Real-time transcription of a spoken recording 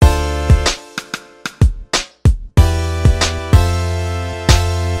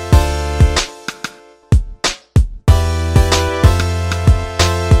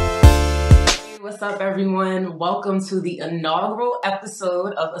What's up, everyone? Welcome to the inaugural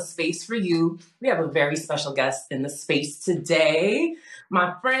episode of A Space for You. We have a very special guest in the space today.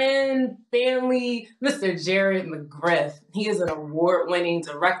 My friend, family, Mr. Jared McGriff. He is an award-winning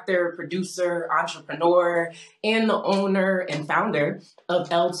director, producer, entrepreneur, and the owner and founder of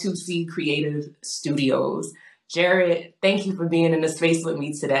L2C Creative Studios. Jared, thank you for being in the space with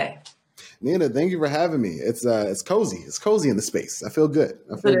me today. Nina, thank you for having me. It's cozy. It's cozy in the space. I feel good.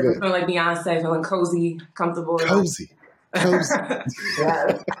 I feel good. Feeling like Beyonce, feeling cozy, comfortable. Cozy.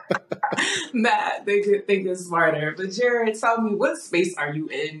 Yeah. Matt, they get smarter. But Jared, tell me, what space are you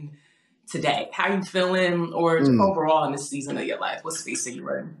in today? How you feeling, or overall in this season of your life? What space are you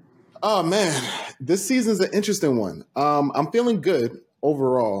in? Oh man, this season's an interesting one. I'm feeling good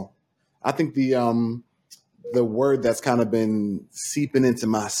overall. I think the word that's kind of been seeping into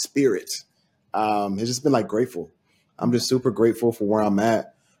my spirit has just been like grateful. I'm just super grateful for where I'm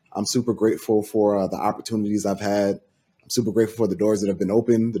at. I'm super grateful for the opportunities I've had. I'm super grateful for the doors that have been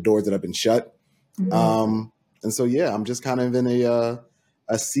open, the doors that have been shut. Mm-hmm. And so, yeah, I'm just kind of in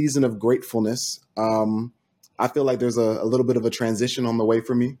a season of gratefulness. I feel like there's a little bit of a transition on the way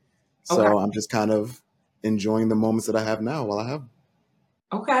for me. So okay. I'm just kind of enjoying the moments that I have now while I have them.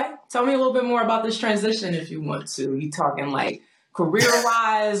 Okay. Tell me a little bit more about this transition if you want to. You talking like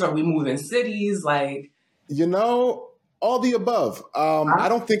career-wise? Are we moving cities? Like, all the above. I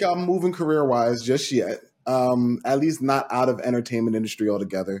don't think I'm moving career-wise just yet. At least not out of entertainment industry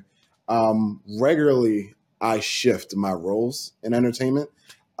altogether. Regularly, I shift my roles in entertainment.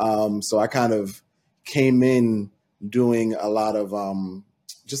 So I kind of came in doing a lot of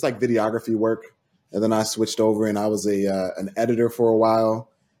just like videography work. And then I switched over and I was an editor for a while.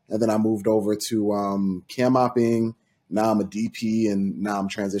 And then I moved over to cam opping. Now I'm a DP, and now I'm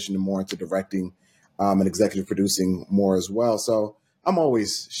transitioning more into directing and executive producing more as well. So I'm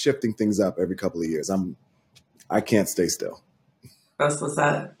always shifting things up every couple of years. I can't stay still. That's what's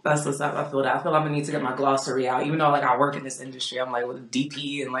up. I feel that. I feel like I'm gonna need to get my glossary out. Even though like I work in this industry, I'm like with a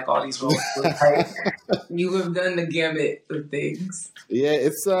DP and like all these roles. Like, you have done the gamut of things. Yeah,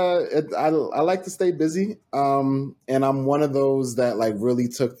 I like to stay busy. And I'm one of those that like really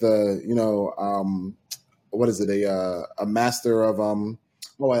took the, what is it? A master of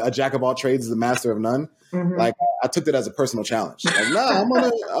a jack of all trades is a master of none. Mm-hmm. Like I took it as a personal challenge. Like,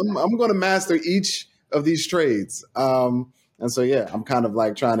 I'm gonna master each of these trades. And so, yeah, I'm kind of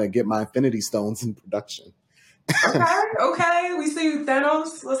like trying to get my infinity stones in production. Okay. We see you,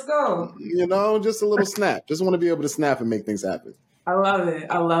 Thanos. Let's go. Just a little snap. Just want to be able to snap and make things happen. I love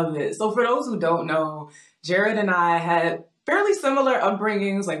it. So for those who don't know, Jared and I had fairly similar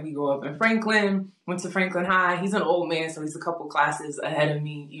upbringings. Like we grew up in Franklin, went to Franklin High. He's an old man, so he's a couple classes ahead of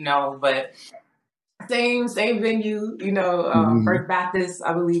me, but same venue, First Baptist,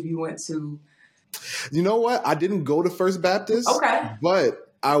 I believe you went to. You know what? I didn't go to First Baptist. Okay.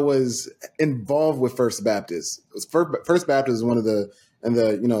 But I was involved with First Baptist. First Baptist is one of the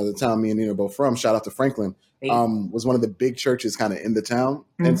town me and Nina are both from. Shout out to Franklin. Was one of the big churches kind of in the town.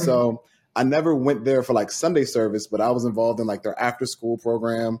 Mm-hmm. And so I never went there for like Sunday service, but I was involved in like their after school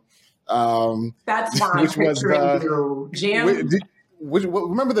program. That's fine. Which was Jam.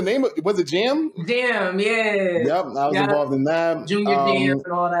 Remember the name? Was it Jam? Jam, yeah. Yep, I was involved in that. Junior dance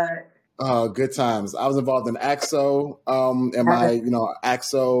and all that. Good times. I was involved in AXO, and my,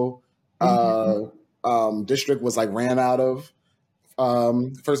 AXO district was like ran out of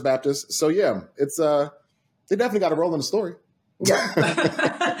First Baptist. So yeah, it's they definitely got a role in the story. Yeah,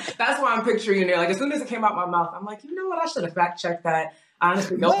 that's why I'm picturing there. Like as soon as it came out my mouth, I'm like, you know what? I should have fact checked that.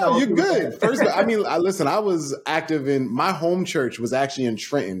 Honestly, no, you're good. First, listen. I was active in my home church was actually in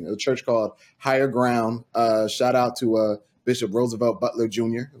Trenton, a church called Higher Ground. Shout out to Bishop Roosevelt Butler Jr.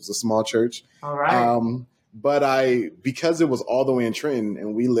 It was a small church. All right. But because it was all the way in Trenton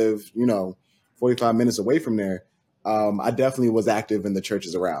and we lived, 45 minutes away from there, I definitely was active in the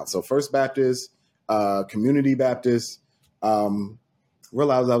churches around. So First Baptist, Community Baptist,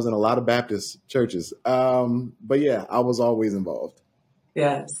 realized I was in a lot of Baptist churches. But yeah, I was always involved.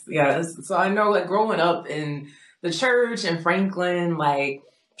 Yes. So I know like growing up in the church in Franklin, like,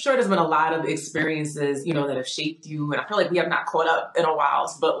 I'm sure there's been a lot of experiences, that have shaped you. And I feel like we have not caught up in a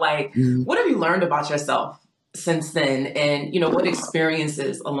while. But like, What have you learned about yourself since then? And, what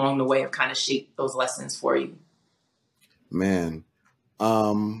experiences along the way have kind of shaped those lessons for you? Man,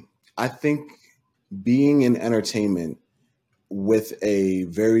 I think being in entertainment with a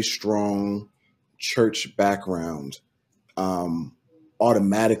very strong church background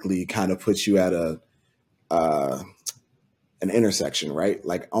automatically kind of puts you at an intersection, right?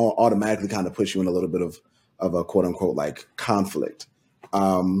 Like automatically kind of puts you in a little bit of a quote unquote like conflict.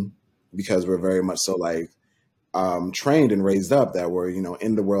 because we're very much so like trained and raised up that we're,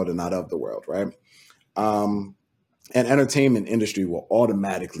 in the world and not of the world, right? And entertainment industry will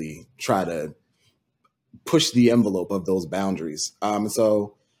automatically try to push the envelope of those boundaries.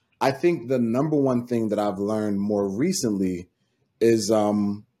 So I think the number one thing that I've learned more recently is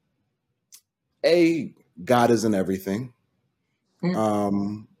A, God isn't everything.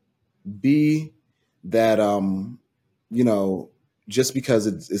 B, that just because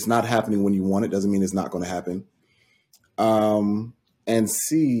it's not happening when you want it doesn't mean it's not going to happen. And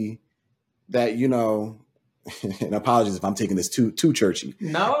C, that and apologies if I'm taking this too churchy.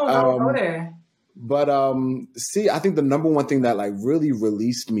 No, don't go there. But see, I think the number one thing that like really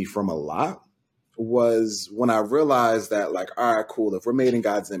released me from a lot was when I realized that like, all right, cool. If we're made in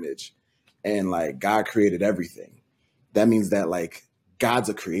God's image and like God created everything, that means that like God's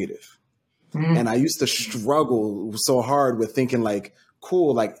a creative. And I used to struggle so hard with thinking like,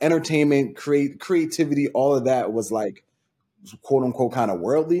 cool, like entertainment, creativity, all of that was like, quote unquote, kind of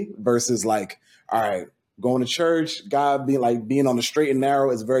worldly versus like, all right, going to church, God being on the straight and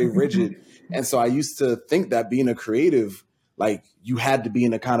narrow is very rigid. And so I used to think that being a creative, like you had to be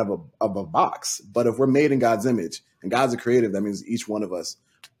in a kind of a box. But if we're made in God's image and God's a creative, that means each one of us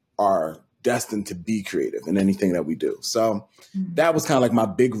are destined to be creative in anything that we do. So that was kind of like my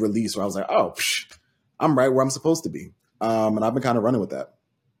big release where I was like, oh, I'm right where I'm supposed to be. And I've been kind of running with that.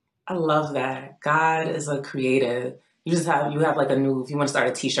 I love that. God is a creative. You have like a new, if you want to start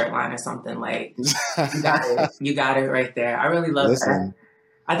a t-shirt line or something, like you got it. You got it right there. I really love that.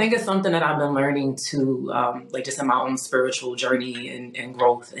 I think it's something that I've been learning to, like just in my own spiritual journey and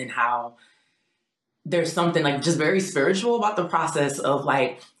growth, and how there's something like just very spiritual about the process of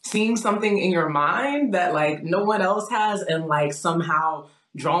like seeing something in your mind that like no one else has, and like somehow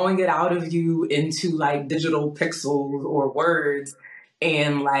drawing it out of you into like digital pixels or words,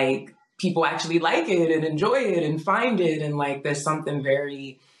 and like people actually like it and enjoy it and find it. And like, there's something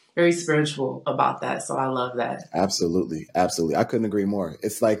very, very spiritual about that. So I love that. Absolutely. Absolutely. I couldn't agree more.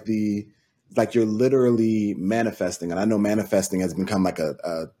 It's like you're literally manifesting. And I know manifesting has become like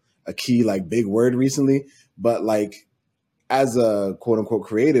a key, like big word recently, but like as a quote unquote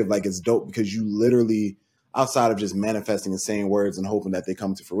creative, like it's dope because you literally, outside of just manifesting and saying words and hoping that they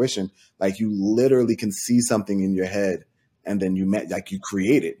come to fruition, like you literally can see something in your head and then you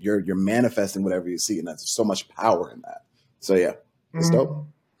create it. You're manifesting whatever you see, and there's so much power in that. So yeah, it's dope.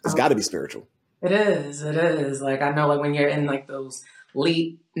 It's got to be spiritual. It is. It is. Like I know, like when you're in like those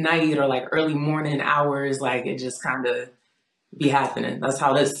late night or like early morning hours, like it just kind of be happening. That's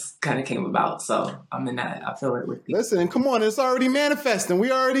how this kind of came about. So I'm in that. I feel it with you. Listen, come on, it's already manifesting.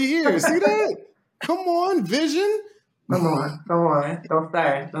 We already here. See that? Come on, vision. Come on.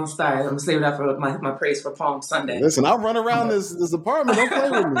 Don't start. I'm gonna save that for my praise for Palm Sunday. Listen, I'll run around this apartment. Don't play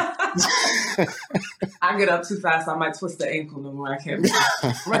with me. I get up too fast. I might twist the ankle no more. I can't.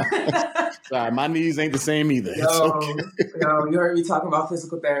 Sorry, my knees ain't the same either. Yo, you heard me talking about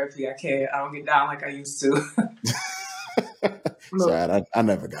physical therapy. I don't get down like I used to. Sorry, I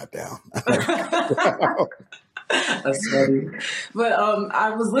never got down. That's funny. But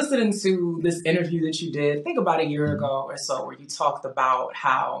I was listening to this interview that you did, I think about a year ago or so, where you talked about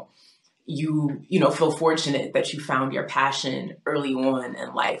how you feel fortunate that you found your passion early on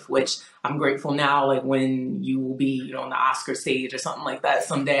in life, which I'm grateful now, like when you will be, on the Oscar stage or something like that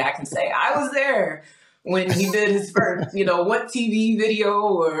someday, I can say I was there when he did his first, what TV video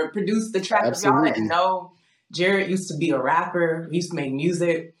or produced the track. Y'all didn't know Jared used to be a rapper. He used to make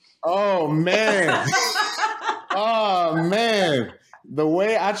music. Oh, man. Oh, man. The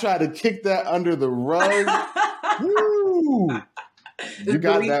way I try to kick that under the rug. Woo. You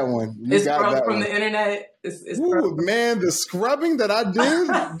got that one. It's from the internet. Ooh, man, the scrubbing that I did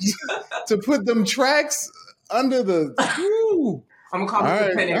to put them tracks under the... Woo. I'm going to call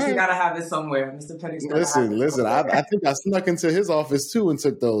Mr. Penix. You got to have it somewhere. Mr. Penix. Listen. I think I snuck into his office, too, and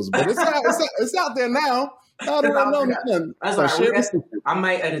took those. But it's out there now. No. That's right. I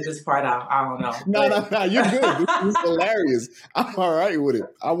might edit this part out. I don't know. No. You're good. This is hilarious. I'm all right with it.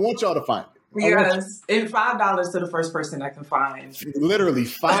 I want y'all to find it. Yes. And $5 to the first person that can find. Literally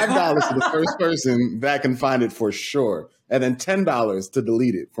 $5 to the first person that can find it for sure. And then $10 to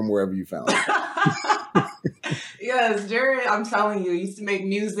delete it from wherever you found it. Yes, Jared, I'm telling you, used to make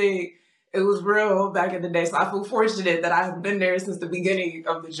music. It was real back in the day. So I feel fortunate that I've been there since the beginning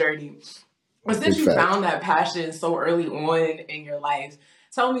of the journey. But since you found that passion so early on in your life,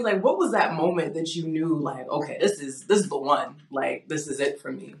 tell me, like, what was that moment that you knew, like, okay, this is the one, like, this is it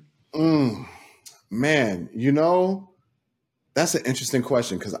for me? Man, that's an interesting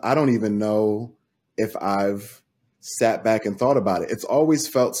question because I don't even know if I've sat back and thought about it. It's always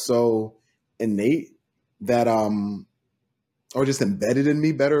felt so innate that or just embedded in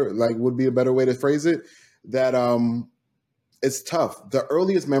me, better, like would be a better way to phrase it, that it's tough. The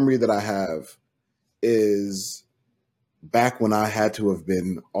earliest memory that I have is back when I had to have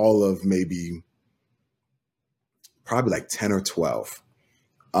been all of maybe probably like 10 or 12.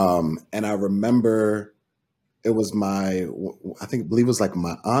 And I remember it was believe it was like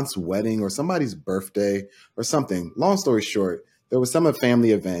my aunt's wedding or somebody's birthday or something. Long story short, there was some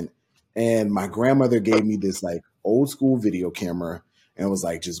family event and my grandmother gave me this like old school video camera and was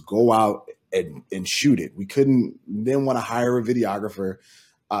like, just go out and shoot it. We didn't want to hire a videographer.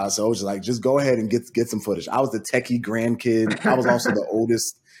 So I was just like, just go ahead and get some footage. I was the techie grandkid. I was also the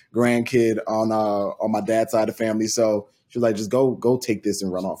oldest grandkid on my dad's side of the family. So she was like, just go take this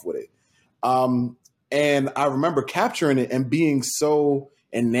and run off with it. And I remember capturing it and being so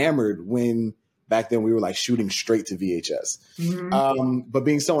enamored when back then we were like shooting straight to VHS. Mm-hmm. But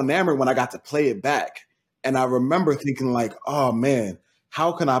being so enamored when I got to play it back. And I remember thinking like, oh man,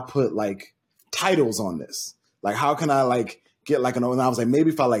 how can I put like titles on this? Like, how can I like get like and I was like, maybe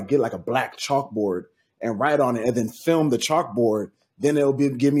if I like get like a black chalkboard and write on it and then film the chalkboard, then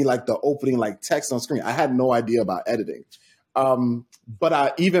give me like the opening like text on screen. I had no idea about editing.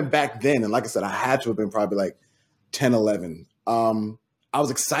 But even back then, and like I said, I had to have been probably like 10, 11. I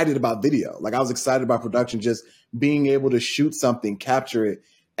was excited about video. Like I was excited about production, just being able to shoot something, capture it,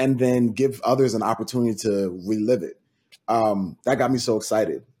 and then give others an opportunity to relive it. That got me so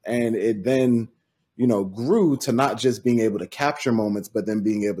excited. And it then, grew to not just being able to capture moments, but then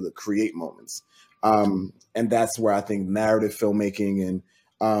being able to create moments. And that's where I think narrative filmmaking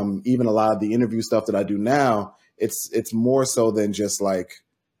and even a lot of the interview stuff that I do now, it's more so than just like,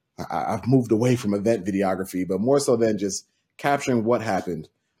 I've moved away from event videography, but more so than just capturing what happened,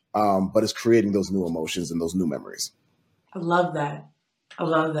 but it's creating those new emotions and those new memories. I love that.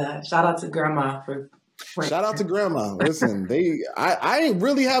 Shout out to Grandma for Shout out to Grandma. Listen, I ain't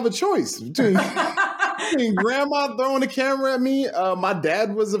really have a choice between Grandma throwing the camera at me. My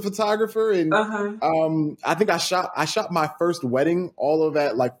dad was a photographer, and I think I shot my first wedding all of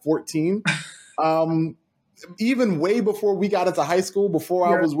at like 14. Even way before we got into high school, before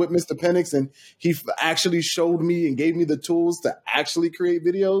I was with Mr. Penix, and he actually showed me and gave me the tools to actually create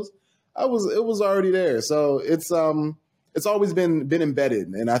videos. It was already there. So it's always been embedded,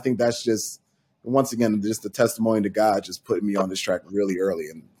 and I think that's just, once again, just a testimony to God just putting me on this track really early,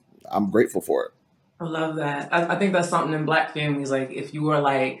 and I'm grateful for it. I love that. I think that's something in Black families, like if you are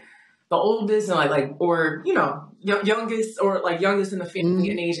like the oldest and like or youngest or like youngest in the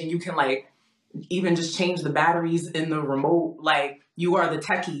family in age, and you can like even just change the batteries in the remote, like you are the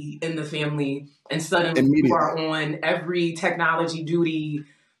techie in the family, and suddenly you are on every technology duty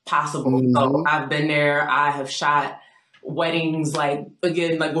possible. So I've been there. I have shot weddings, like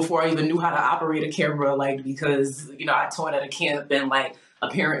again, like before I even knew how to operate a camera, like because I taught at a camp, and like a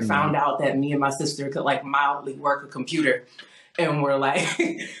parent found out that me and my sister could like mildly work a computer, and we're like,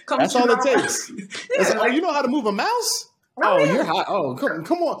 that's all it takes. Like, you know how to move a mouse? Oh, you're hot. Oh,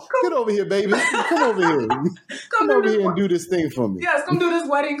 come on. Get over here, baby. Come over here. Come over here and do this thing for me. Yes, come do this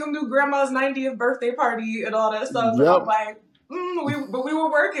wedding. Come do grandma's 90th birthday party and all that stuff. Yep. And I'm like, but we were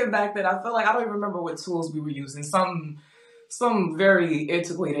working back then. I feel like I don't even remember what tools we were using. Some very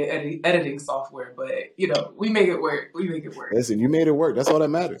antiquated editing software, but we make it work. Listen, you made it work. That's all that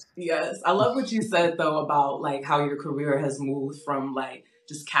matters. Yes. I love what you said though about like how your career has moved from like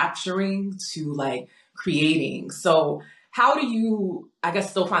just capturing to like creating. So how do you, I guess,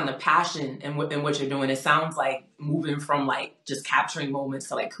 still find the passion in what you're doing? It sounds like moving from like just capturing moments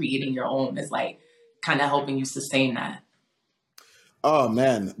to like creating your own is like kind of helping you sustain that. Oh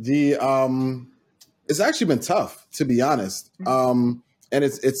man, it's actually been tough, to be honest. And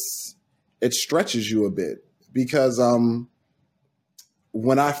it stretches you a bit because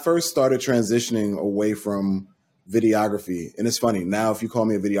when I first started transitioning away from videography, and it's funny now, if you call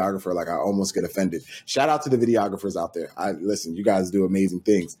me a videographer, like I almost get offended. Shout out to the videographers out there. Listen, you guys do amazing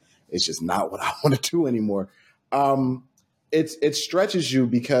things. It's just not what I want to do anymore. It stretches you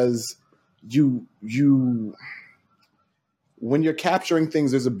because you when you're capturing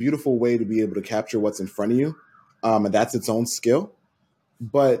things, there's a beautiful way to be able to capture what's in front of you. And that's its own skill.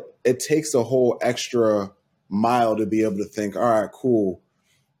 But it takes a whole extra mile to be able to think, all right, cool.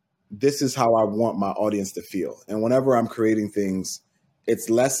 This is how I want my audience to feel. And whenever I'm creating things, it's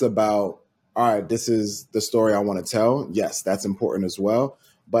less about, all right, this is the story I want to tell. Yes, that's important as well.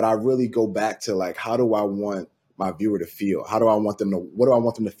 But I really go back to like, how do I want my viewer to feel? What do I want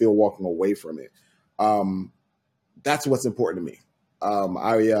them to feel walking away from it? That's what's important to me.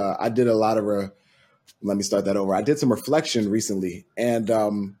 I did a lot of Let me start that over. I did some reflection recently, and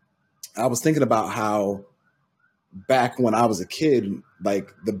I was thinking about how back when I was a kid,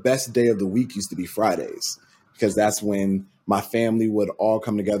 like the best day of the week used to be Fridays, because that's when my family would all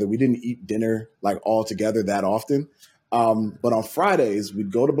come together. We didn't eat dinner like all together that often. But on Fridays,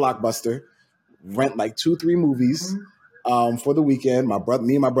 we'd go to Blockbuster, rent like 2-3 movies for the weekend.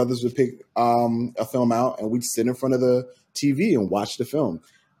 Me and my brothers would pick a film out, and we'd sit in front of the TV and watch the film.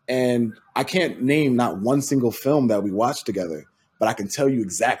 And I can't name not one single film that we watched together, but I can tell you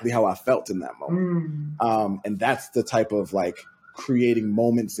exactly how I felt in that moment. And that's the type of like creating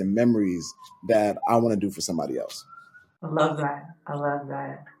moments and memories that I want to do for somebody else. I love that. I love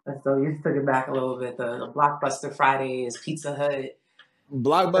that. So you took it back a little bit. The Blockbuster Fridays, Pizza Hut.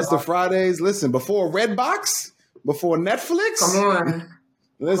 Blockbuster Fridays. Listen, before Redbox, before Netflix. Come on.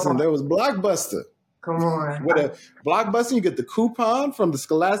 Listen, there was Blockbuster. Come on. With a Blockbuster, you get the coupon from the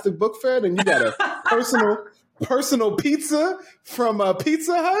Scholastic Book Fair, and you got a personal pizza from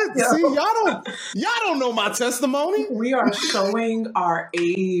Pizza Hut. Yo. See, y'all don't know my testimony. We are showing our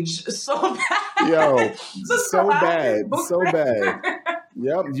age so bad. Yo, so bad.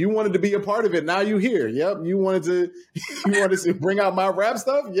 Yep, you wanted to be a part of it. Now you here. Yep, you wanted to bring out my rap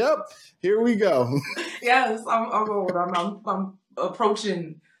stuff. Yep, here we go. Yes, I'm old. I'm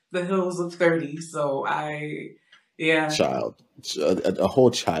approaching the hills of 30. So Child, a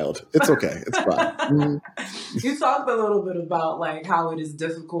whole child. It's okay. It's fine. You talked a little bit about like how it is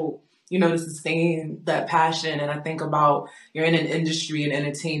difficult, to sustain that passion. And I think about you're in an industry and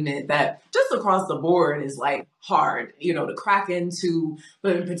entertainment that just across the board is like hard, to crack into,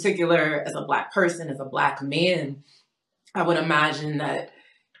 but in particular as a Black person, as a Black man, I would imagine that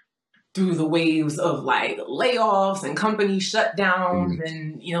through the waves of like layoffs and company shutdowns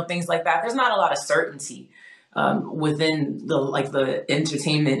and, things like that, there's not a lot of certainty within the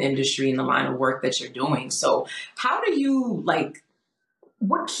entertainment industry and the line of work that you're doing. So how do you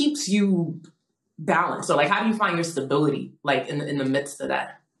what keeps you balanced? So how do you find your stability in the midst of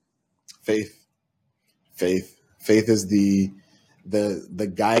that? Faith is the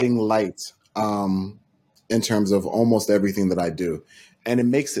guiding light in terms of almost everything that I do. And it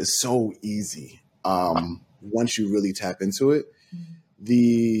makes it so easy once you really tap into it.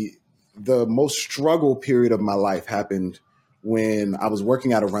 The most struggle period of my life happened when I was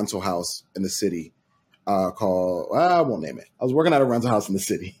working at a rental house in the city called, I won't name it. I was working at a rental house in the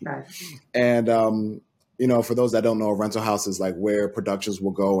city. Right. And, for those that don't know, a rental house is like where productions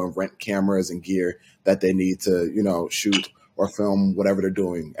will go and rent cameras and gear that they need to, shoot or film whatever they're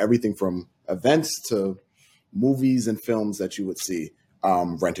doing. Everything from events to movies and films that you would see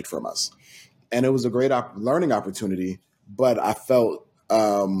rented from us. And it was a great learning opportunity, but I felt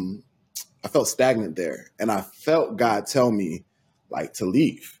stagnant there. And I felt God tell me to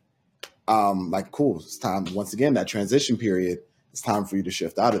leave. Cool, it's time. Once again, that transition period, it's time for you to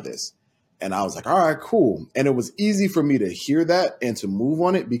shift out of this. And I was like, all right, cool. And it was easy for me to hear that and to move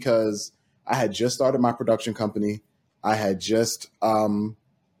on it because I had just started my production company. I had just just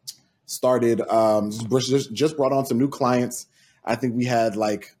brought on some new clients. I think we had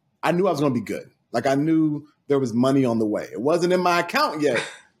I knew I was going to be good. I knew there was money on the way. It wasn't in my account yet,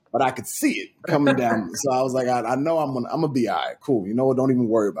 but I could see it coming down. So I was like, I know I'm gonna be all right. Cool. You know what? Don't even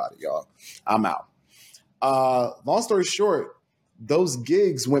worry about it, y'all. I'm out. Long story short, those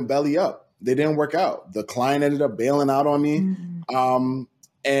gigs went belly up. They didn't work out. The client ended up bailing out on me.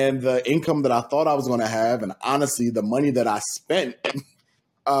 And the income that I thought I was going to have, and honestly, the money that I spent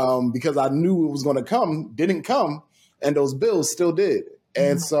because I knew it was going to come, didn't come, and those bills still did.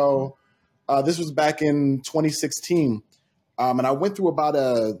 And so this was back in 2016. And I went through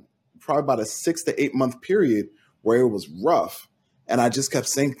probably about a 6 to 8 month period where it was rough. And I just kept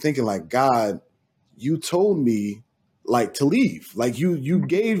thinking God, you told me to leave. You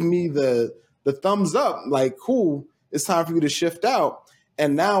gave me the thumbs up, cool, it's time for you to shift out.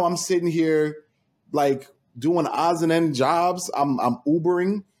 And now I'm sitting here doing odds and end jobs. I'm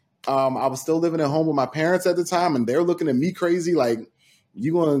Ubering. I was still living at home with my parents at the time, and they're looking at me crazy,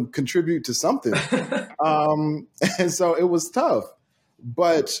 you going to contribute to something. And so it was tough.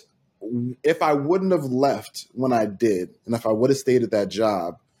 But if I wouldn't have left when I did, and if I would have stayed at that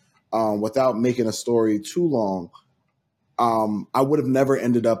job without making a story too long, I would have never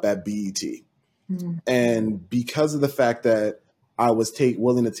ended up at BET. And because of the fact that I was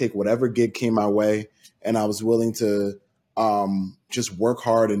willing to take whatever gig came my way, and I was willing to just work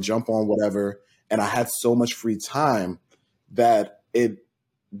hard and jump on whatever, and I had so much free time that it,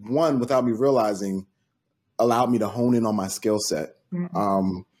 without me realizing, allowed me to hone in on my skill set.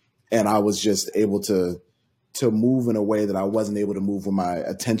 And I was just able to move in a way that I wasn't able to move when my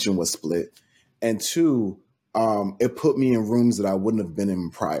attention was split. And two, it put me in rooms that I wouldn't have been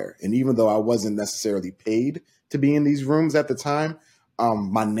in prior. And even though I wasn't necessarily paid to be in these rooms at the time,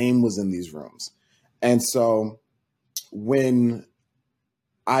 my name was in these rooms. And so when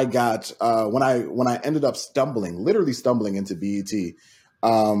I got when I ended up literally stumbling into BET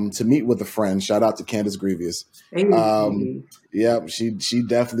to meet with a friend. Shout out to Candace Grievous. Yeah, she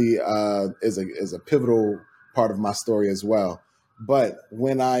definitely is a pivotal part of my story as well. But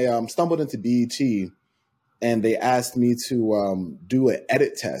when I stumbled into BET and they asked me to do an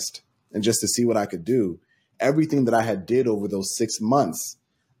edit test and just to see what I could do, everything that I had did over those 6 months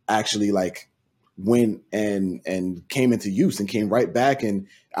actually like went and came into use and came right back. And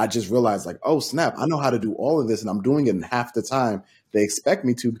I just realized like, oh snap, I know how to do all of this and I'm doing it in half the time they expect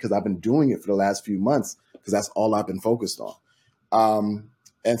me to because I've been doing it for the last few months because that's all I've been focused on.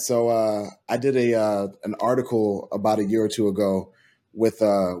 And so I did an article about a year or two ago with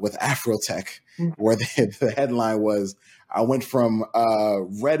Afrotech where the headline was, I went from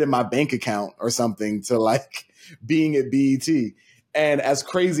red in my bank account or something to like being at BET. And as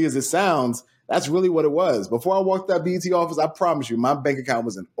crazy as it sounds, that's really what it was. Before I walked that BET office, I promise you, my bank account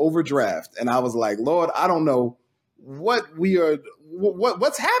was in overdraft. And I was like, Lord, I don't know what's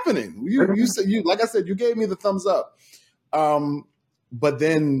happening. You said, like I said, you gave me the thumbs up. But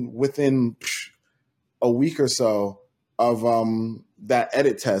then within a week or so of that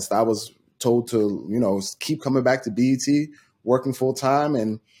edit test, I was told to, keep coming back to BET, working full time.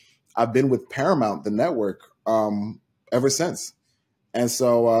 And I've been with Paramount, the network, ever since. And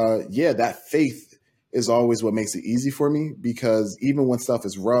so, that faith is always what makes it easy for me, because even when stuff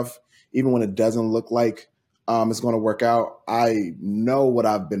is rough, even when it doesn't look like it's going to work out, I know what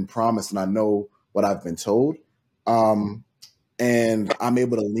I've been promised and I know what I've been told. And I'm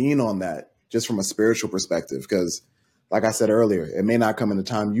able to lean on that just from a spiritual perspective, because like I said earlier, it may not come in the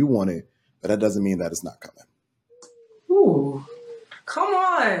time you want it, but that doesn't mean that it's not coming. Ooh, come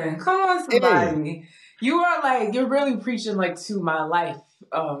on, somebody. Hey. You're really preaching like to my life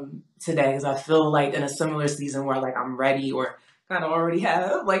today, because I feel like in a similar season where like I'm ready or kind of already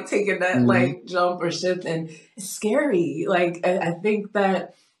have like taken that like jump or shift, and it's scary. Like I think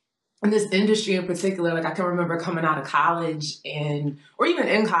that in this industry in particular, like I can remember coming out of college or even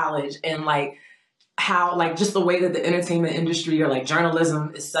in college, and like how like just the way that the entertainment industry or like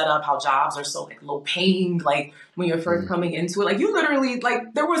journalism is set up, how jobs are so like low paying, like when you're first coming into it, like you literally,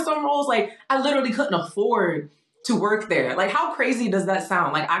 like there were some roles like I literally couldn't afford to work there. Like how crazy does that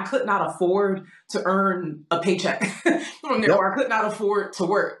sound? Like I could not afford to earn a paycheck from there, or I could not afford to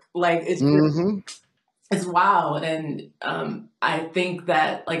work. Like it's it's wild. And I think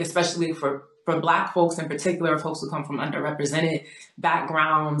that like especially for Black folks in particular, folks who come from underrepresented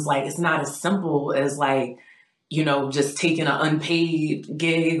backgrounds, like it's not as simple as like, just taking an unpaid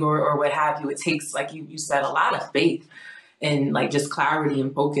gig or what have you. It takes, like you said, a lot of faith and like just clarity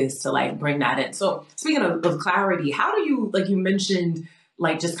and focus to like bring that in. So speaking of clarity, how do you, like you mentioned,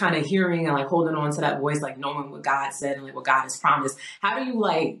 like just kind of hearing and like holding on to that voice, like knowing what God said and like what God has promised. How do you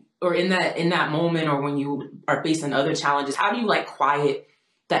like, or in that moment, or when you are facing other challenges, how do you like quiet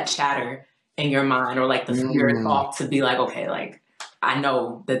that chatter in your mind, or like the fear thought to be like, okay, like I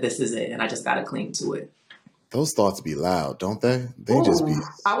know that this is it and I just got to cling to it? Those thoughts be loud, don't they? They just be.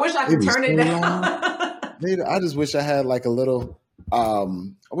 I wish I could turn it down. I just wish I had like a little, I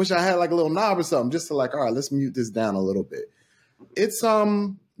wish I had like a little knob or something just to like, all right, let's mute this down a little bit. It's,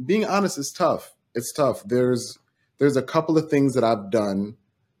 being honest, it's tough. It's tough. There's a couple of things that I've done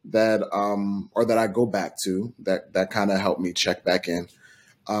that, or that I go back to that kind of help me check back in.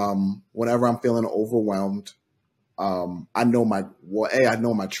 Whenever I'm feeling overwhelmed, I know my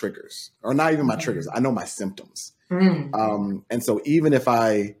triggers, or not even my triggers. I know my symptoms. And so even if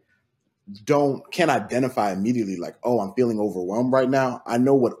I can't identify immediately, like, oh, I'm feeling overwhelmed right now, I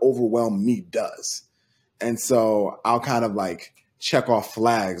know what overwhelm me does. And so I'll kind of like check off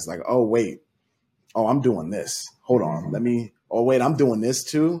flags like, oh, wait, oh, I'm doing this. Hold on. Oh, wait, I'm doing this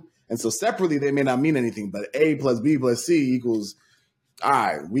too. And so separately, they may not mean anything, but A plus B plus C equals, all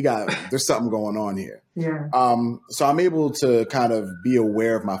right, there's something going on here. Yeah. So I'm able to kind of be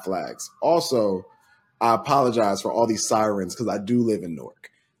aware of my flags. Also, I apologize for all these sirens because I do live in Newark.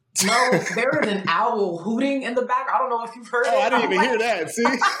 No, there is an owl hooting in the back. I don't know if you've heard it. I didn't even hear that. See?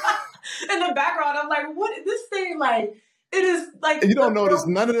 In the background, I'm like, what is this thing? Like, it is like... You don't notice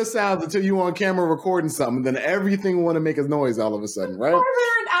none of the sounds until you on camera recording something. Then everything want to make a noise all of a sudden, right? Why is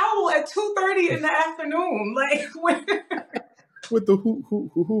there an owl at 2:30 in the afternoon? Like, with the hoot,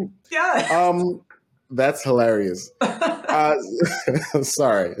 hoot, hoot, hoot. Yeah. That's hilarious.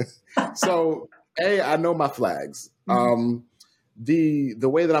 Sorry. So, I know my flags. the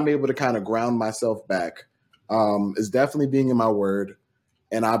way that I'm able to kind of ground myself back is definitely being in my word.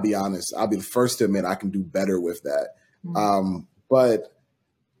 And I'll be honest, I'll be the first to admit I can do better with that. But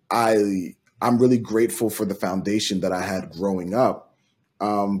I'm really grateful for the foundation that I had growing up,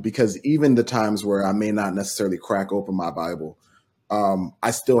 because even the times where I may not necessarily crack open my Bible,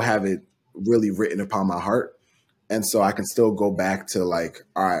 I still have it really written upon my heart. And so I can still go back to like,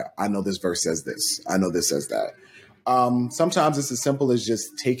 all right, I know this verse says this. I know this says that. Sometimes it's as simple as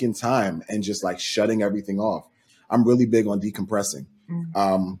just taking time and just like shutting everything off. I'm really big on decompressing.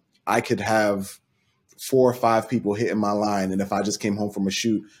 I could have 4 or 5 people hitting my line, and if I just came home from a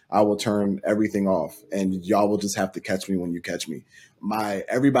shoot, I will turn everything off, and y'all will just have to catch me when you catch me.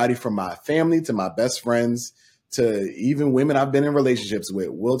 Everybody from my family to my best friends to even women I've been in relationships with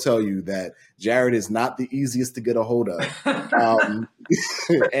will tell you that Jared is not the easiest to get a hold of.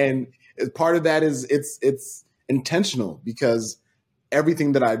 And part of that is it's intentional, because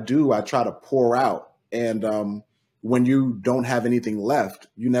everything that I do, I try to pour out. And when you don't have anything left,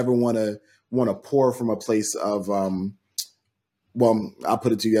 you never want to pour from a place of, well, I'll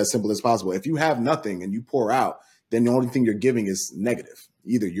put it to you as simple as possible. If you have nothing and you pour out, then the only thing you're giving is negative.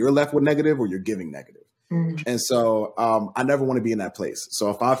 Either you're left with negative or you're giving negative. And so I never want to be in that place. So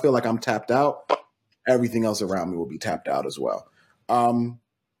if I feel like I'm tapped out, everything else around me will be tapped out as well.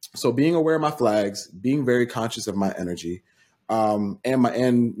 So being aware of my flags, being very conscious of my energy, and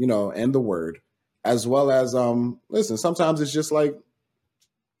the word, as well as listen, sometimes it's just like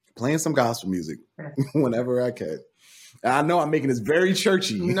playing some gospel music whenever I can. And I know I'm making this very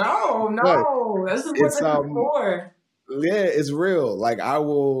churchy. No, this is what this is for. Yeah, it's real. Like I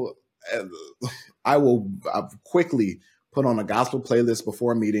will quickly put on a gospel playlist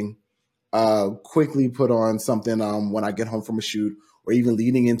before a meeting, quickly put on something when I get home from a shoot, or even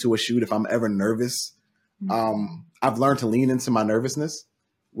leading into a shoot if I'm ever nervous. I've learned to lean into my nervousness,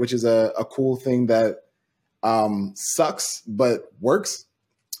 which is a cool thing that sucks but works,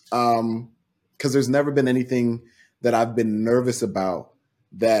 because there's never been anything that I've been nervous about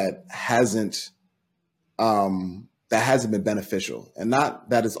that hasn't been beneficial. And not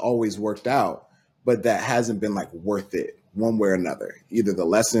that it's always worked out, but that hasn't been like worth it one way or another, either the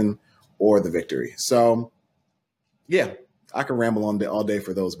lesson or the victory. So yeah, I can ramble on all day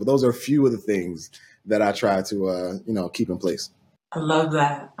for those, but those are a few of the things that I try to keep in place. I love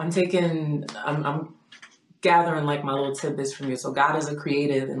that. I'm gathering like my little tidbits from you. So God is a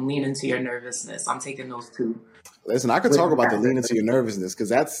creative and lean into your nervousness. I'm taking those too. Listen, I could talk about the lean into your nervousness, because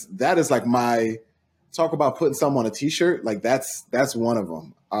that is like my talk about putting something on a t-shirt. Like that's one of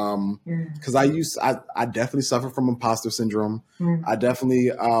them. Because I definitely suffer from imposter syndrome. I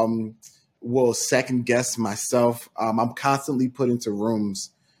definitely will second guess myself. I'm constantly put into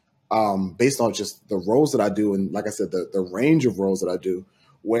rooms based on just the roles that I do, and like I said, the range of roles that I do,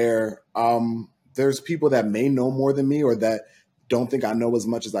 where there's people that may know more than me, or that don't think I know as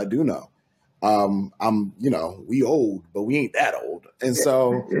much as I do know. We old, but we ain't that old. And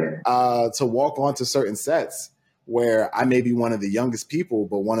so to walk onto certain sets where I may be one of the youngest people,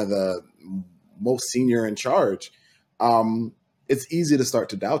 but one of the most senior in charge, it's easy to start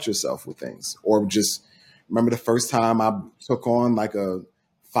to doubt yourself with things. Or just remember the first time I took on like a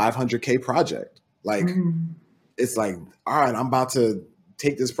 500K project. Like, it's like, all right, I'm about to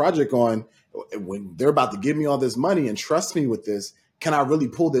take this project on. When they're about to give me all this money and trust me with this, can I really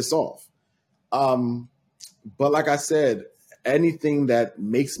pull this off? But like I said, anything that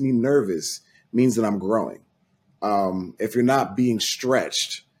makes me nervous means that I'm growing. If you're not being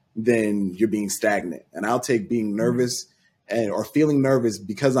stretched, then you're being stagnant. And I'll take being nervous or feeling nervous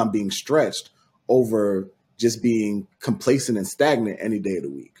because I'm being stretched over just being complacent and stagnant any day of the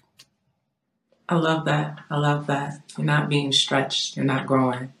week. I love that. You're not being stretched. You're not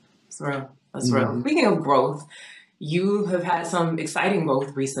growing. That's real. Speaking of growth, you have had some exciting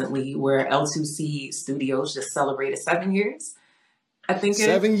growth recently where L2C Studios just celebrated 7 years. I think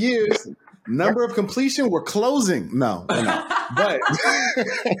 7 years. Number of completion, we're closing. No. But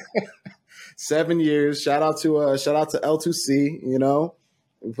 7 years. Shout out to L2C.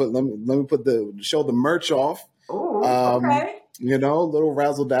 Let me show the merch off. Oh, okay. Little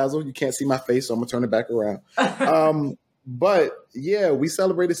razzle dazzle. You can't see my face, so I'm gonna turn it back around. But yeah, we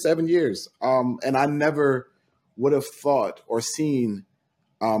celebrated 7 years. And I never would have thought or seen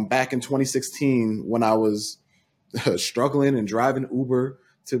back in 2016 when I was struggling and driving Uber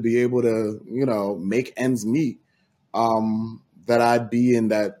to be able to, make ends meet, that I'd be in,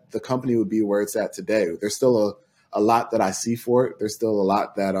 that the company would be where it's at today. There's still a lot that I see for it. There's still a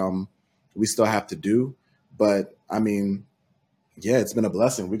lot that we still have to do. But I mean, yeah, it's been a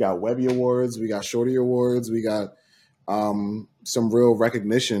blessing. We got Webby Awards, we got Shorty Awards, we got some real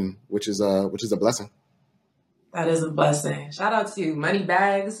recognition, which is a blessing. That is a blessing. Shout out to Money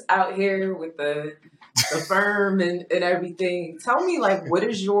Bags out here with the firm and everything. Tell me, like, what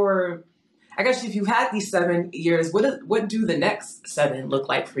is your, I guess if you've had these 7 years, what do the next 7 look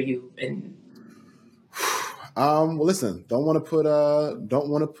like for you? And well, listen, don't want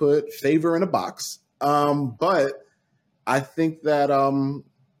to put favor in a box. But I think that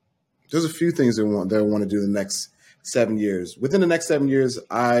there's a few things that I want to do the next 7 years. Within the next 7 years,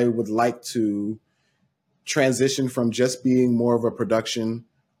 I would like to transition from just being more of a production,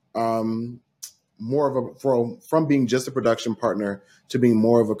 from being just a production partner to being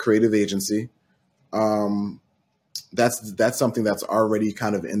more of a creative agency. That's something that's already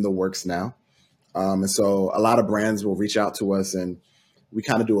kind of in the works now. And so a lot of brands will reach out to us, and we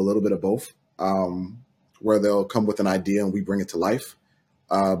kind of do a little bit of both, where they'll come with an idea and we bring it to life.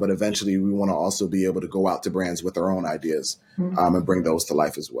 But eventually we want to also be able to go out to brands with our own ideas, and bring those to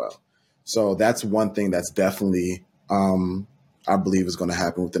life as well. So that's one thing that's definitely, I believe is going to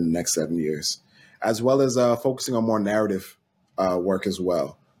happen within the next 7 years, as well as focusing on more narrative work as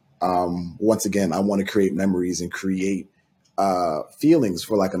well. Once again, I want to create memories and create feelings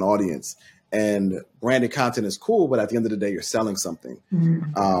for like an audience. And branded content is cool, but at the end of the day, you're selling something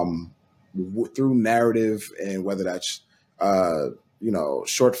through narrative, and whether that's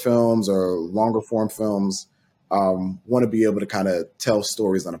short films or longer form films. Want to be able to kind of tell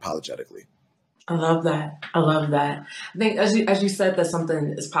stories unapologetically. I love that. I think as you said that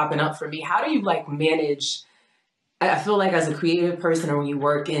something is popping up for me. How do you like manage? I feel like as a creative person, or when you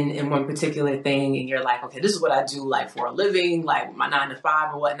work in one particular thing and you're like, okay, this is what I do like for a living, like my 9 to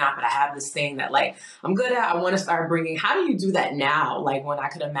 5 or whatnot, but I have this thing that like I'm good at, I want to start bringing. How do you do that now? Like when I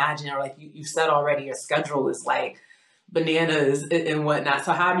could imagine, or like you said already, your schedule is like bananas and whatnot.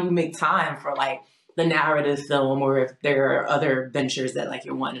 So how do you make time for like the narrative film, or if there are other ventures that like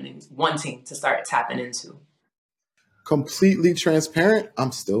you're wanting to start tapping into? Completely transparent,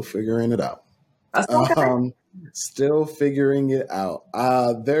 I'm still figuring it out. That's okay. Still figuring it out.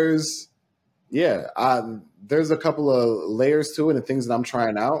 There's a couple of layers to it and things that I'm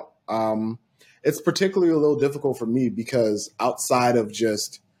trying out. It's particularly a little difficult for me because outside of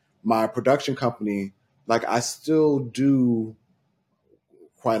just my production company, like I still do,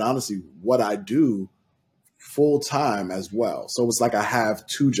 quite honestly, what I do full time as well. So it's like I have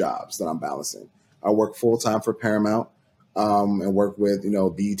 2 jobs that I'm balancing. I work full time for Paramount, and work with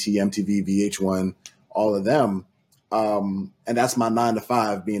BET, MTV, VH1, all of them, and that's my 9 to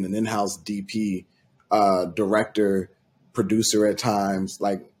 5, being an in-house DP, director, producer at times,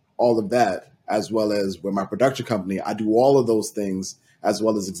 like all of that, as well as with my production company. I do all of those things as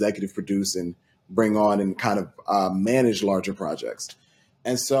well as executive produce and bring on and kind of manage larger projects.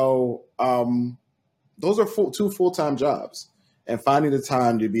 And so those are 2 full-time jobs, and finding the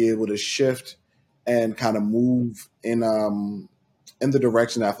time to be able to shift and kind of move in the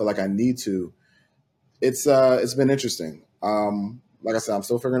direction I feel like I need to. It's been interesting. Like I said, I'm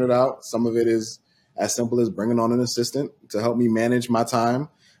still figuring it out. Some of it is as simple as bringing on an assistant to help me manage my time,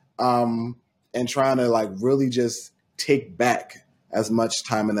 and trying to like really just take back as much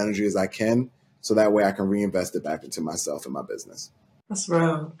time and energy as I can, so that way I can reinvest it back into myself and my business. That's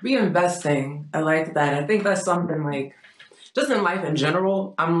real. Reinvesting. I like that. I think that's something like just in life in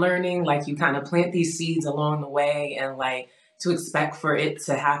general, I'm learning like you kind of plant these seeds along the way, and like to expect for it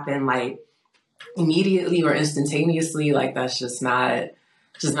to happen like immediately or instantaneously, like that's just not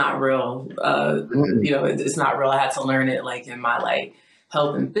real. It's not real. I had to learn it like in my like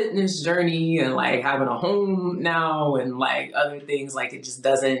health and fitness journey, and like having a home now, and like other things. Like it just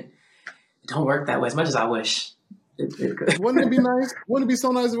don't work that way as much as I wish. Wouldn't it be nice? Wouldn't it be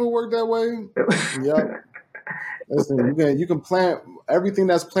so nice if it worked that way? Yeah. Listen, you can plant everything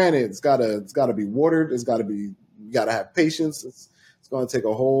that's planted. It's gotta be watered. You gotta have patience. It's going to take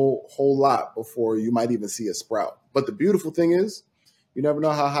a whole lot before you might even see a sprout. But the beautiful thing is, you never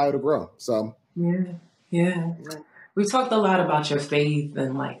know how high it'll grow. So yeah. We talked a lot about your faith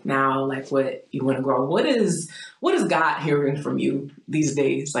and like now, like what you want to grow. What is God hearing from you these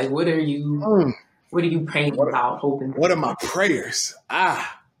days? Like, what are you praying about, hoping? What are my prayers?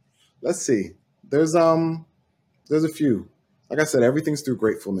 Let's see. There's a few. Like I said, everything's through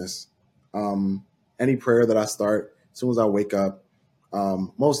gratefulness. Any prayer that I start, as soon as I wake up,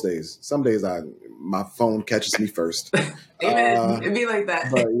 most days, some days my phone catches me first. Amen. It'd be like that.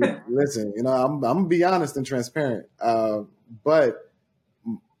 But listen, I'm gonna be honest and transparent. But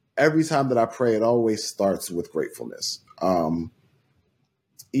every time that I pray, it always starts with gratefulness.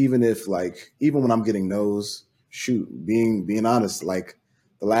 Even when I'm getting no's, being honest, like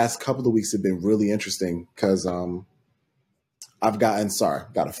the last couple of weeks have been really interesting because got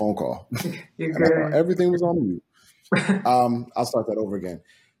a phone call. You're And I thought good. everything was on mute. I'll start that over again.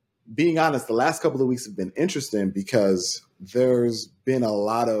 Being honest, the last couple of weeks have been interesting because there's been a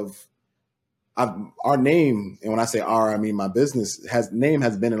lot of our name, and when I say our, I mean my business name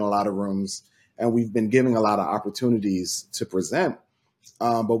has been in a lot of rooms, and we've been giving a lot of opportunities to present,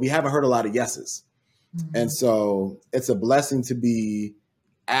 but we haven't heard a lot of yeses. Mm-hmm. And so it's a blessing to be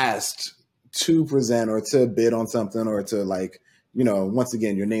asked to present or to bid on something or to once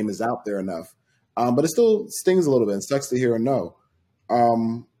again, your name is out there enough. But it still stings a little bit. It sucks to hear a no.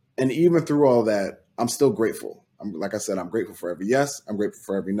 And even through all that, I'm still grateful. Like I said, I'm grateful for every yes. I'm grateful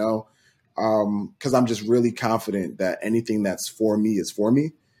for every no. Because I'm just really confident that anything that's for me is for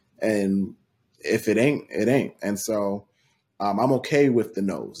me. And if it ain't, it ain't. And so I'm okay with the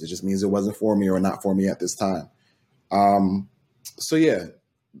no's. It just means it wasn't for me or not for me at this time. So yeah,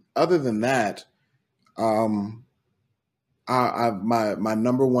 other than that, my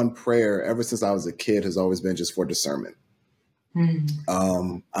number one prayer ever since I was a kid has always been just for discernment.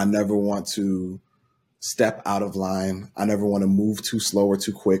 I never want to step out of line. I never want to move too slow or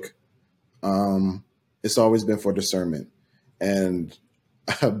too quick. It's always been for discernment. And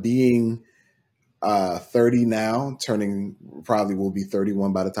being 30 now, probably will be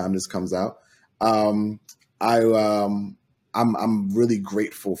 31 by the time this comes out. I'm really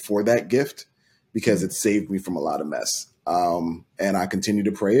grateful for that gift because it saved me from a lot of mess. And I continue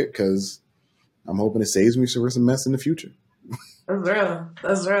to pray it because I'm hoping it saves me from some mess in the future. That's real.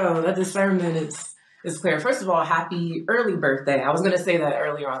 That's real. That discernment is clear. First of all, happy early birthday. I was going to say that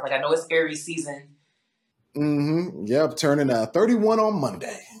earlier on. Like, I know it's Aries season. Mm-hmm. Yep. Turning 31 on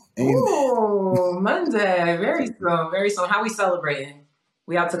Monday. Oh, Monday. Very soon. Very soon. How we celebrating?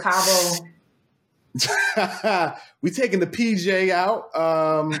 We out to Cabo? We taking the PJ out.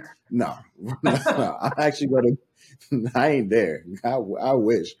 No. I'm actually going to, I ain't there. I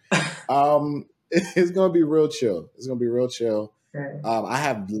wish. It's going to be real chill. It's going to be real chill. Okay. I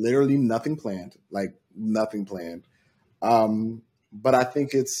have literally nothing planned, like nothing planned. But I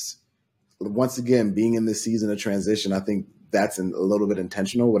think it's, once again, being in this season of transition, I think that's a little bit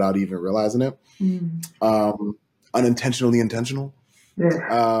intentional without even realizing it. Unintentionally intentional.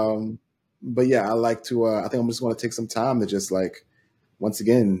 Yeah. But yeah, I like to, I think I'm just going to take some time to just once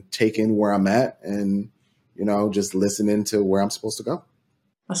again, take in where I'm at and, just listening to where I'm supposed to go.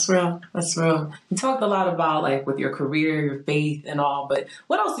 That's real. That's real. You talked a lot about with your career, your faith and all, but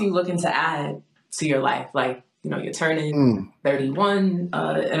what else are you looking to add to your life? You're turning 31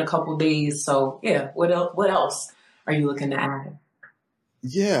 in a couple of days. So yeah, what else are you looking to add?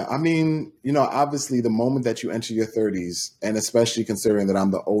 Yeah. I mean, obviously the moment that you enter your 30s, and especially considering that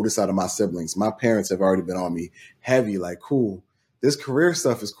I'm the oldest out of my siblings, my parents have already been on me heavy, cool, this career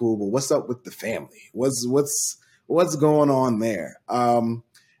stuff is cool, but what's up with the family? What's going on there?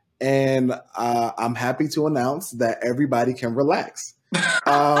 And I'm happy to announce that everybody can relax. You have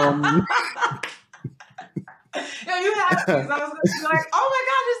to. I was like, oh my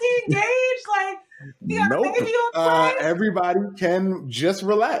God, is he engaged? Nope. Everybody can just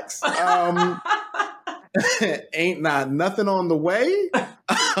relax. Ain't nothing on the way.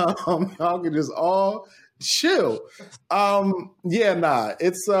 Y'all can just all chill.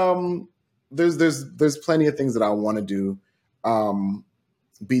 It's there's plenty of things that I want to do.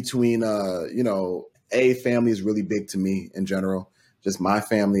 Between family is really big to me in general, just my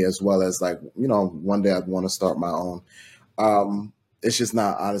family, as well as one day I'd want to start my own. It's just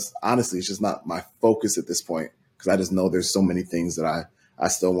not honestly, it's just not my focus at this point because I just know there's so many things that I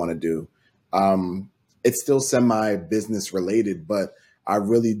still want to do. It's still semi-business related, but I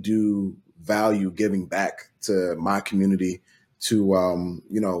really do value giving back to my community,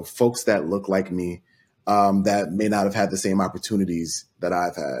 to folks that look like me, that may not have had the same opportunities that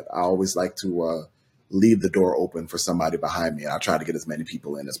I've had. I always like to leave the door open for somebody behind me. I try to get as many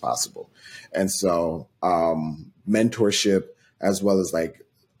people in as possible. And so mentorship, as well as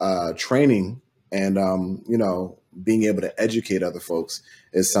training and, being able to educate other folks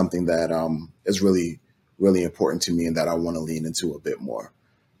is something that is really, really important to me and that I want to lean into a bit more.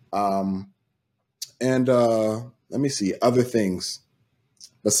 And let me see, other things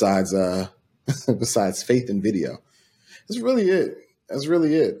besides besides faith and video. That's really it.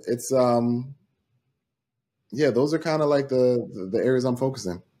 It's those are kind of the areas I'm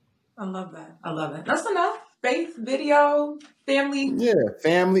focusing. I love that. That's enough. Faith, video, family. Yeah,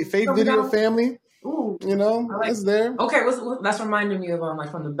 family, faith, video, family. Ooh, it's there. Okay, that's reminding me of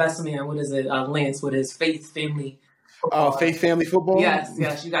from The Best Man. What is it? Lance with his faith, family. Faith, family, football. Yes,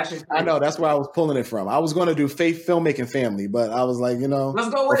 you got your. I know, that's where I was pulling it from. I was going to do faith, filmmaking, family, but I was like, let's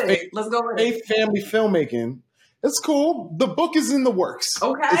go with it. Let's go with faith, family, filmmaking. It's cool. The book is in the works.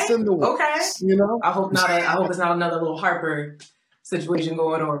 Okay. It's in the works. Okay. You know? I hope it's not another little Harper situation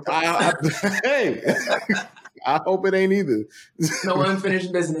going on. Hey, I hope it ain't either. No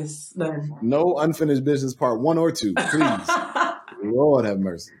unfinished business then. No unfinished business part 1 or 2, please. Lord have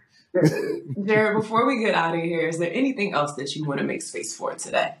mercy. Jared, before we get out of here, is there anything else that you want to make space for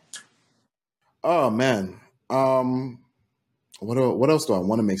today? Oh man. What else do I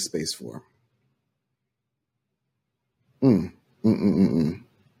want to make space for?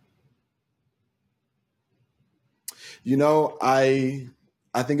 You know, I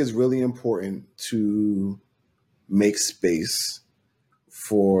think it's really important to make space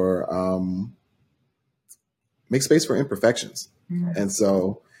for imperfections. Mm-hmm. And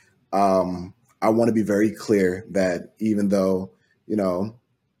so I want to be very clear that even though, you know,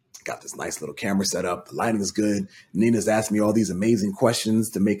 got this nice little camera set up, the lighting is good, Nina's asked me all these amazing questions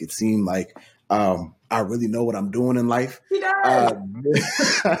to make it seem like I really know what I'm doing in life. He does.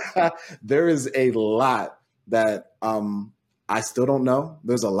 There is a lot that I still don't know.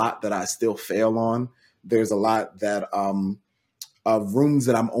 There's a lot that I still fail on. There's a lot that of rooms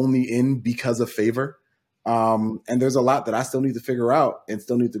that I'm only in because of favor. And there's a lot that I still need to figure out and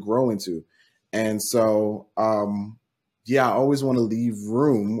still need to grow into. And so, I always want to leave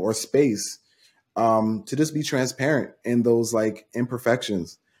room or space to just be transparent in those like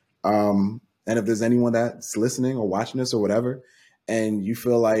imperfections. And if there's anyone that's listening or watching this or whatever, and you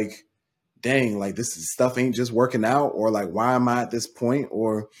feel like, dang, like stuff ain't just working out, or like, why am I at this point?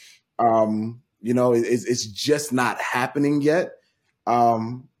 Or, it's just not happening yet.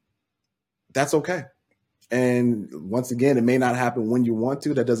 That's okay. And once again, it may not happen when you want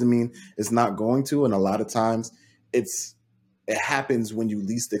to. That doesn't mean it's not going to. And a lot of times it happens when you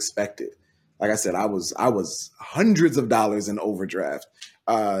least expect it. Like I said, I was hundreds of dollars in overdraft.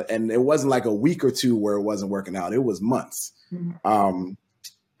 And it wasn't like a week or two where it wasn't working out. It was months. Mm-hmm.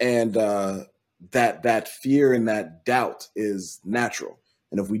 That fear and that doubt is natural.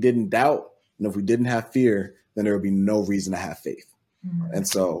 And if we didn't doubt and if we didn't have fear, then there would be no reason to have faith. Mm-hmm. And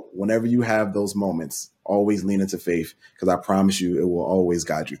so whenever you have those moments, always lean into faith, because I promise you it will always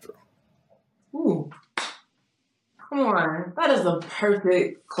guide you through. Ooh. Come on. That is a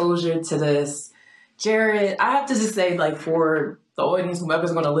perfect closure to this. Jared, I have to just say, like, for the audience,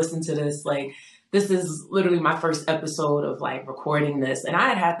 whoever's going to listen to this, like, this is literally my first episode of like recording this. And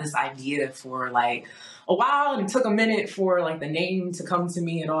I had this idea for like a while, and it took a minute for like the name to come to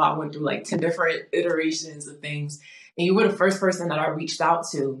me and all. I went through like 10 different iterations of things. And you were the first person that I reached out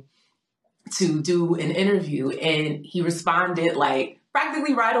to do an interview. And he responded like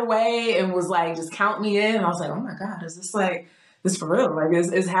practically right away and was like, just count me in. And I was like, oh my God, is this like, this for real? Like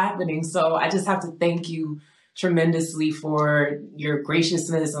it's happening. So I just have to thank you tremendously for your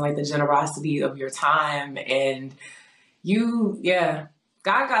graciousness and like the generosity of your time. And God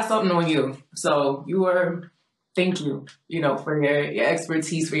got something on you. So thank you, for your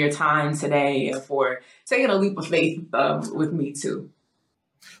expertise, for your time today, and for taking a leap of faith with me too.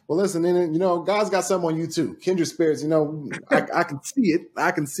 Well, listen, and God's got something on you too. Kindred spirits, I can see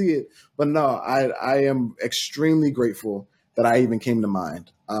it. But no, I am extremely grateful that I even came to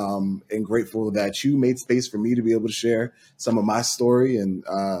mind. And grateful that you made space for me to be able to share some of my story and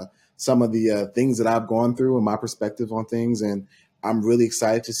some of the things that I've gone through and my perspective on things. And I'm really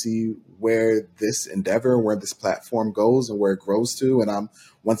excited to see where this endeavor, where this platform goes and where it grows to. And I'm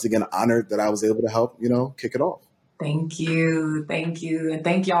once again honored that I was able to help, kick it off. Thank you. Thank you. And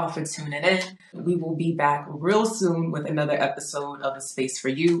thank y'all for tuning in. We will be back real soon with another episode of A Space for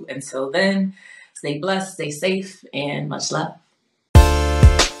You. Until then, stay blessed, stay safe, and much love.